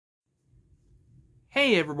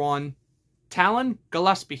Hey everyone, Talon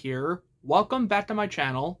Gillespie here. Welcome back to my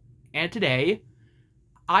channel, and today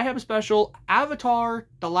I have a special Avatar: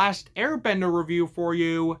 The Last Airbender review for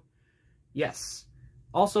you. Yes.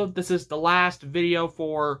 Also, this is the last video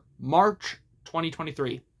for March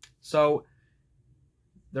 2023. So,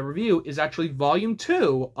 the review is actually Volume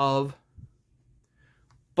 2 of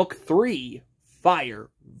Book 3, Fire,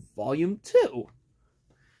 Volume 2.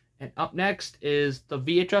 And up next is the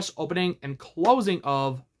VHS opening and closing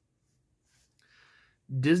of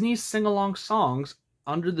Disney's Sing-Along Songs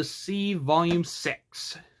Under the Sea Volume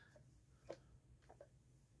 6.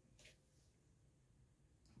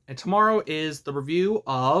 And tomorrow is the review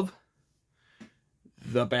of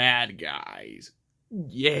The Bad Guys.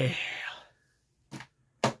 Yeah.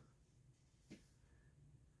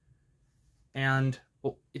 And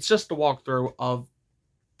well, it's just a walkthrough of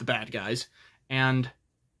The Bad Guys. And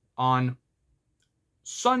on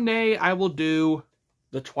Sunday, I will do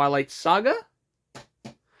the Twilight Saga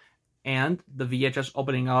and the VHS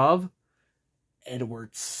opening of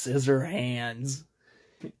Edward Scissorhands.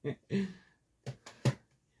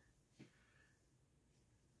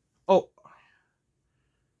 Oh,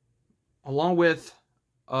 along with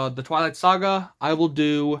the Twilight Saga, I will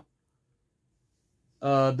do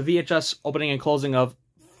the VHS opening and closing of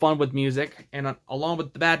Fun with Music, and along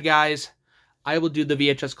with the Bad Guys, I will do the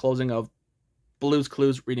VHS closing of Blue's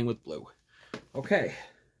Clues Reading with Blue. Okay.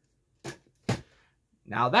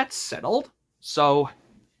 Now that's settled. So,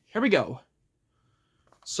 here we go.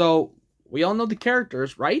 So, we all know the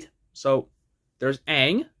characters, right? So, there's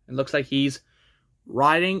Aang. It looks like he's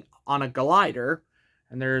riding on a glider.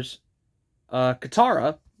 And there's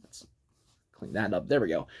Katara. Let's clean that up. There we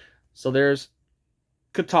go. So, there's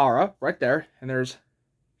Katara right there. And there's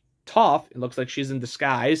Toph. It looks like she's in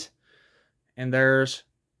disguise. And there's,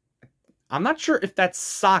 I'm not sure if that's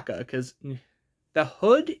Sokka, because the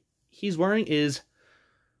hood he's wearing is,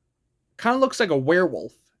 kind of looks like a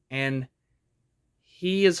werewolf. And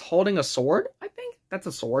he is holding a sword, I think. That's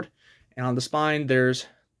a sword. And on the spine, there's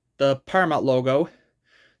the Paramount logo.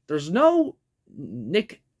 There's no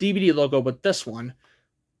Nick DVD logo, but this one.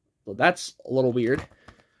 So that's a little weird.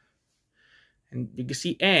 And you can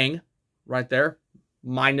see Aang right there,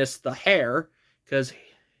 minus the hair, because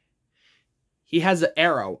he has an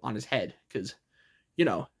arrow on his head, because, you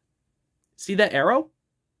know, see that arrow?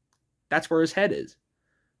 That's where his head is.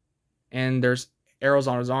 And there's arrows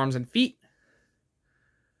on his arms and feet.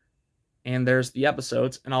 And there's the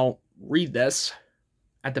episodes, and I'll read this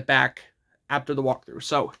at the back after the walkthrough.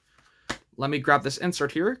 So, let me grab this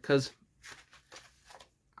insert here, because,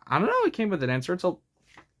 I don't know, it came with an insert, so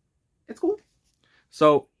it's cool.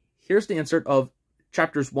 So, here's the insert of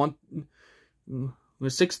chapters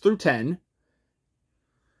 6 through 10.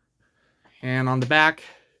 And on the back,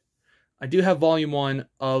 I do have Volume 1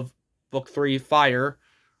 of Book 3, Fire,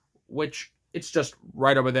 which it's just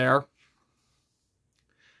right over there.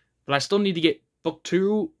 But I still need to get Book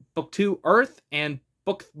 2, Earth, and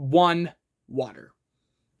Book 1, Water.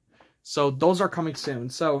 So those are coming soon.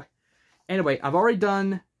 So anyway, I've already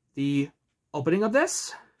done the opening of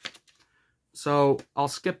this. So I'll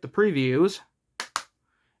skip the previews.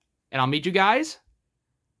 And I'll meet you guys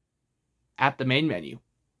at the main menu.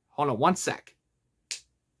 Hold on one sec.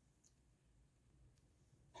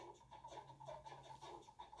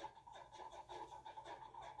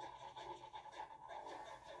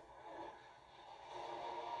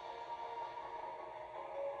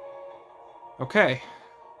 Okay.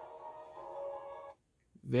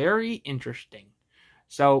 Very interesting.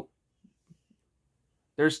 So,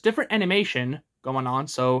 there's different animation going on.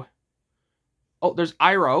 So, oh, there's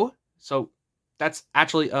Iroh. So, that's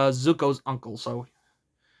actually Zuko's uncle. So,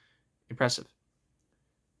 impressive.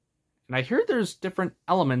 And I hear there's different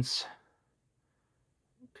elements.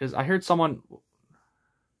 Because I heard someone...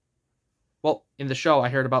 Well, in the show, I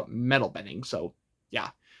heard about metal bending. So, yeah.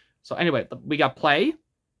 So, anyway, we got play.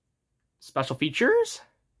 Special features.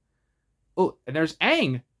 Oh, and there's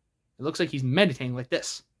Aang. It looks like he's meditating like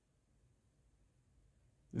this.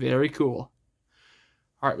 Very cool.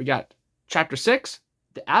 Alright, we got Chapter 6,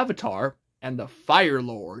 The Avatar and the Fire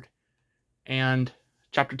Lord. And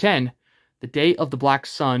Chapter 10, The Day of the Black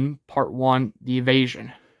Sun, Part 1, The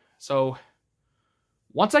Evasion. So,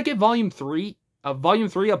 once I get Volume 3 of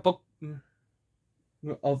Book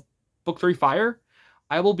 3 Fire,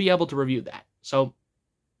 I will be able to review that. So,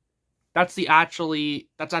 that's actually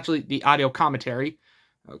the audio commentary.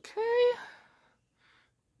 Okay.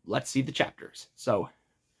 Let's see the chapters. So,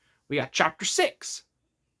 we got Chapter 6,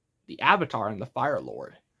 The Avatar and the Fire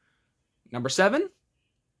Lord. Number 7,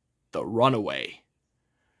 The Runaway.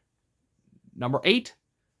 Number 8,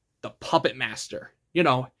 The Puppet Master. You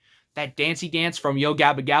know, that dancey dance from Yo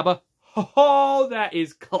Gabba Gabba. Oh, that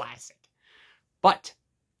is classic. But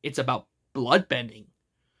it's about bloodbending.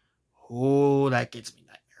 Oh, that gets me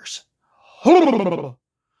nightmares.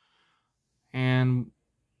 And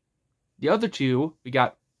the other two, we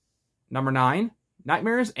got number 9,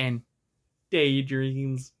 Nightmares and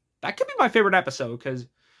Daydreams. That could be my favorite episode because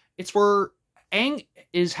it's where Aang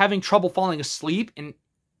is having trouble falling asleep and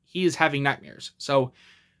he is having nightmares. So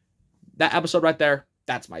that episode right there,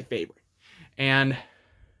 that's my favorite. And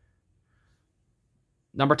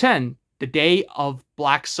number 10, The Day of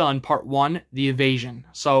Black Sun, Part 1, The Invasion.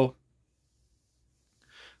 So,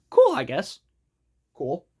 cool, I guess.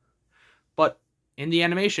 Cool. But in the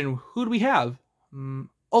animation, who do we have?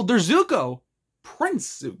 Oh, there's Zuko.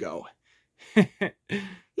 Prince Zuko.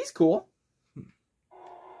 He's cool.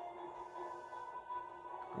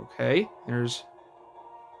 Okay, there's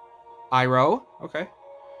Iroh. Okay.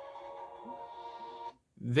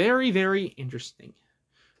 Very, very interesting.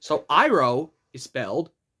 So Iroh is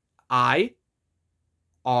spelled I-R-O-H.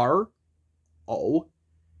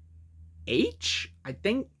 I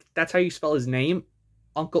think that's how you spell his name.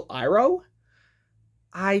 Uncle Iroh.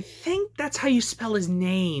 I think that's how you spell his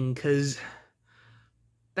name, because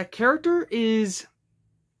that character is...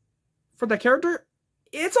 For that character,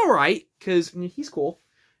 it's alright, because he's cool.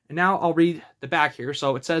 And now I'll read the back here.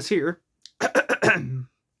 So it says here,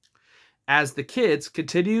 as the kids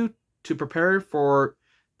continue to prepare for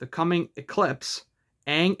the coming eclipse,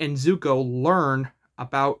 Aang and Zuko learn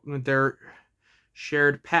about their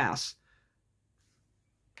shared past.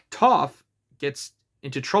 Toph gets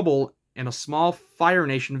into trouble in a small Fire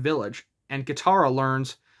Nation village, and Katara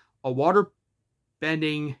learns a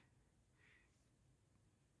water-bending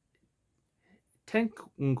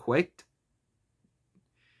Tenquit,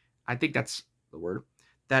 I think that's the word,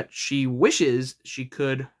 that she wishes she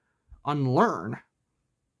could unlearn.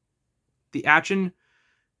 The action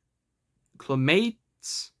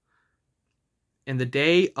culminates in the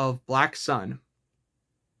Day of Black Sun.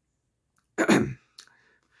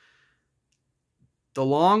 The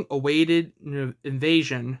long-awaited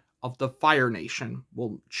invasion of the Fire Nation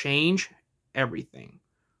will change everything.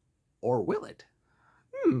 Or will it?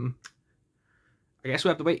 I guess we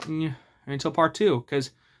have to wait until part 2,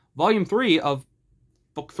 because Volume 3 of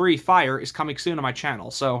Book 3 Fire is coming soon on my channel.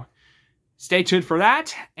 So stay tuned for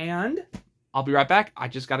that, and I'll be right back. I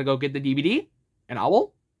just got to go get the DVD, and I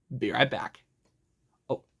will be right back.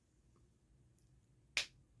 Oh.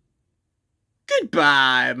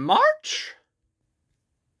 Goodbye, March.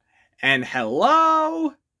 And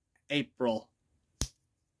hello, April.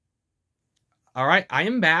 All right, I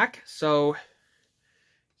am back. So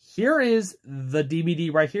here is the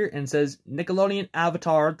DVD right here, and it says Nickelodeon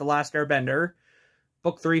Avatar: The Last Airbender,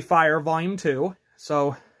 Book 3 Fire, Volume 2.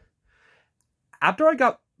 So after I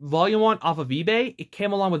got Volume 1 off of eBay, it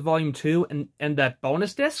came along with Volume 2 and that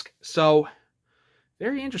bonus disc. So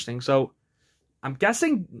very interesting. So I'm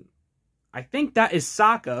guessing, I think that is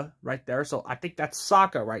Sokka right there. So I think that's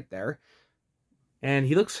Sokka right there. And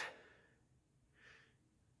he looks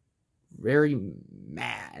very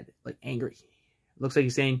mad, like angry. Looks like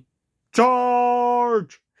he's saying,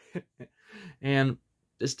 "Charge!" And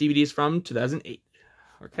this DVD is from 2008.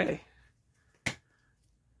 Okay.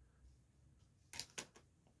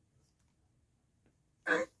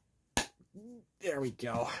 There we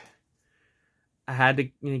go. I had to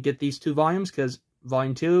get these 2 volumes because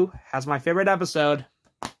Volume 2 has my favorite episode.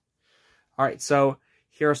 Alright, so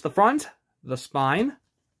here's the front, the spine,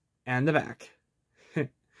 and the back.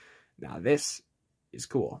 Now this is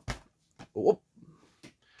cool. Whoop.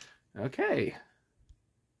 Okay.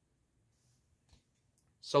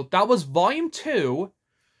 So that was Volume 2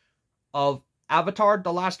 of Avatar: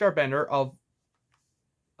 The Last Airbender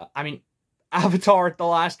Avatar: The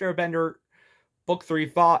Last Airbender Book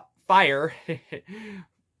 3 Fire.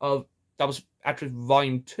 That was actually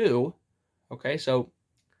Volume 2. Okay, so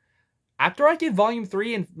after I do Volume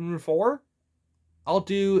 3 and 4, I'll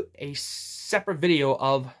do a separate video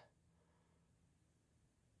of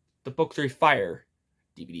the Book 3 Fire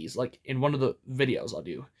DVDs, like in one of the videos I'll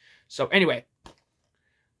do. So anyway,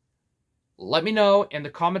 let me know in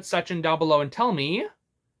the comment section down below and tell me,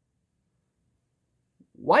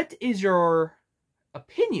 what is your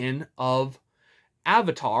opinion of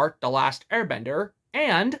Avatar: The Last Airbender?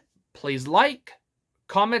 And please like,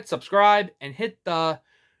 comment, subscribe, and hit the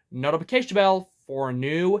notification bell for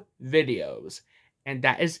new videos. And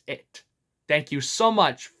that is it. Thank you so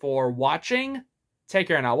much for watching. Take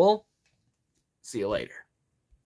care, and I will see you later.